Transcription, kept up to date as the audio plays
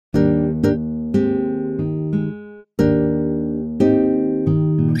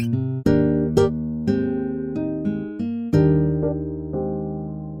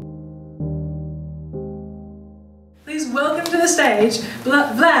stage,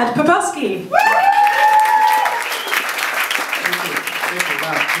 Vlad Poposki. This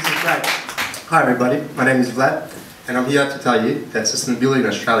is great. Hi everybody, my name is Vlad, and I'm here to tell you that sustainability in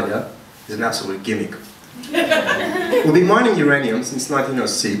Australia is an absolute gimmick. We've been mining uranium since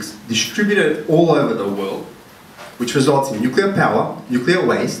 1906, distributed all over the world, which results in nuclear power, nuclear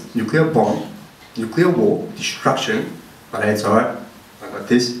waste, nuclear bomb, nuclear war, destruction. But hey, it's alright, I got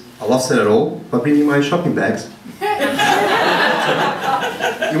this. I'll offset it all by bringing my own shopping bags.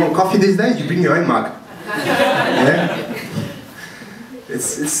 You want coffee these days? You bring your own mug. Yeah?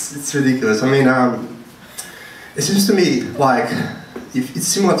 It's ridiculous. I mean, it seems to me like it's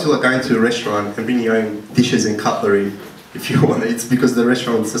similar to like going to a restaurant and bringing your own dishes and cutlery if you want it. It's because the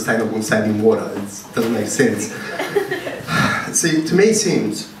restaurant is sustainable and saving water. It doesn't make sense. See, to me it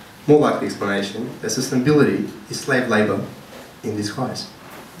seems more like the explanation that sustainability is slave labour in disguise.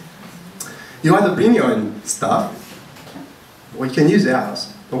 You either bring your own stuff or you can use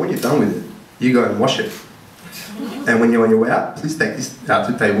ours, but when you're done with it, you go and wash it. And when you're on your way out, please take this out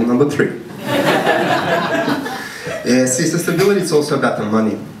to table number 3. Yeah, see, sustainability is also about the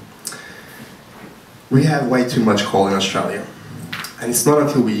money. We have way too much coal in Australia. And it's not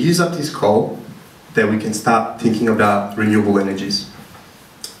until we use up this coal that we can start thinking about renewable energies.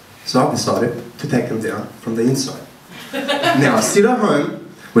 So I've decided to take them down from the inside. Now I sit at home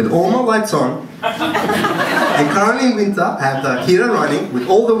with all my lights on, and currently in winter I have the heater running with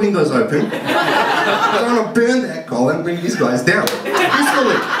all the windows open. I want to burn that coal and bring these guys down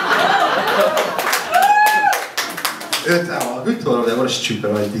peacefully. Earth Hour, who thought of that? What a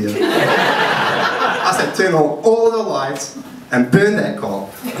stupid idea. I said turn on all the lights and burn that coal.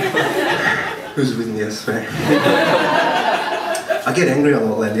 Who's with me, I swear? I get angry a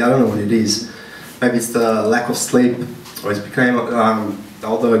lot lately, I don't know what it is. Maybe it's the lack of sleep, or it's became, the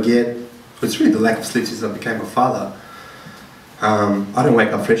older I get, it's really the lack of sleep since I became a father. I don't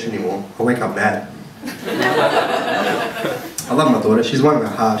wake up fresh anymore, I wake up mad. I love my daughter, she's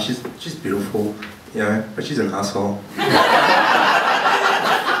 1.5, she's beautiful, you know, but she's an asshole.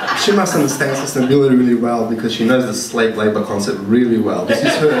 She must understand sustainability really well because she knows the slave labour concept really well. This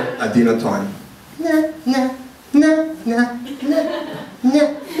is her at dinner time. Let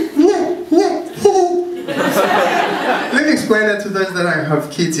me explain that to those that don't have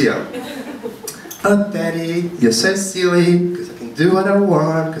kids here. Oh daddy, you're so silly, because I can do what I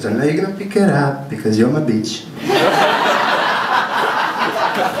want, because I know you're going to pick it up, because you're my bitch.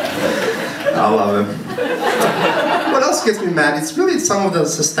 I love it. What else gets me mad? It's really some of the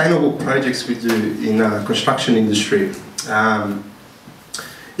sustainable projects we do in the construction industry.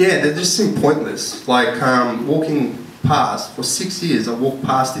 Yeah, they just seem pointless. Like walking past, for 6 years I walked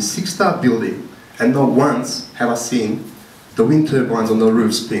past this 6-star building and not once have I seen the wind turbines on the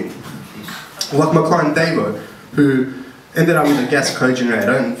roof spin. Like my client Davo, who ended up with a gas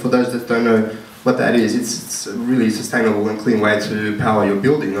cogenerator, and for those that don't know what that is, it's a really sustainable and clean way to power your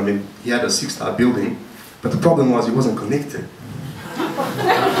building. I mean, he had a 6-star building, but the problem was he wasn't connected.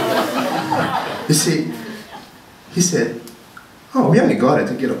 You see, he said, oh, we only got it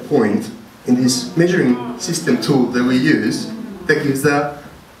to get a point in this measuring system tool that we use that gives the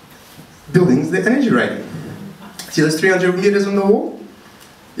buildings the energy rating. See those 300 meters on the wall?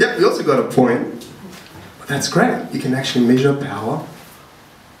 Yep, we also got a point. But that's great. You can actually measure power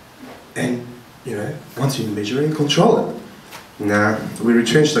and, you know, once you measure it, you control it. Nah, we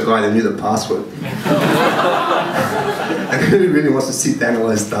retrenched the guy that knew the password. And who really wants to sit down and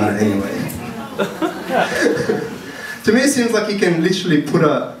analyze data anyway? To me it seems like you can literally put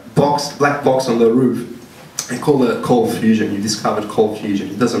a black box on the roof and call it cold fusion. You discovered cold fusion.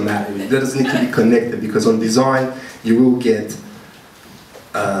 It doesn't matter. It doesn't need to be connected because on design you will get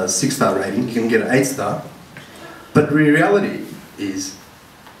a 6-star rating. You can get an 8-star. But the reality is,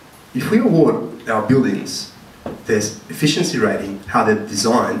 if we award our buildings there's efficiency rating, how they're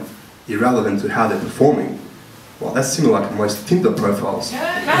designed, irrelevant to how they're performing, well, that's similar to most Tinder profiles.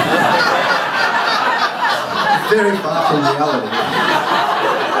 Very far from reality.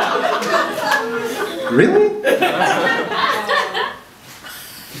 Really?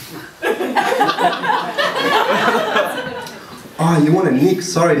 Oh, you want a Nick?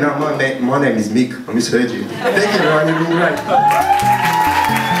 Sorry, no, my name is Mick. I misheard you. Thank you, everyone. You've been great.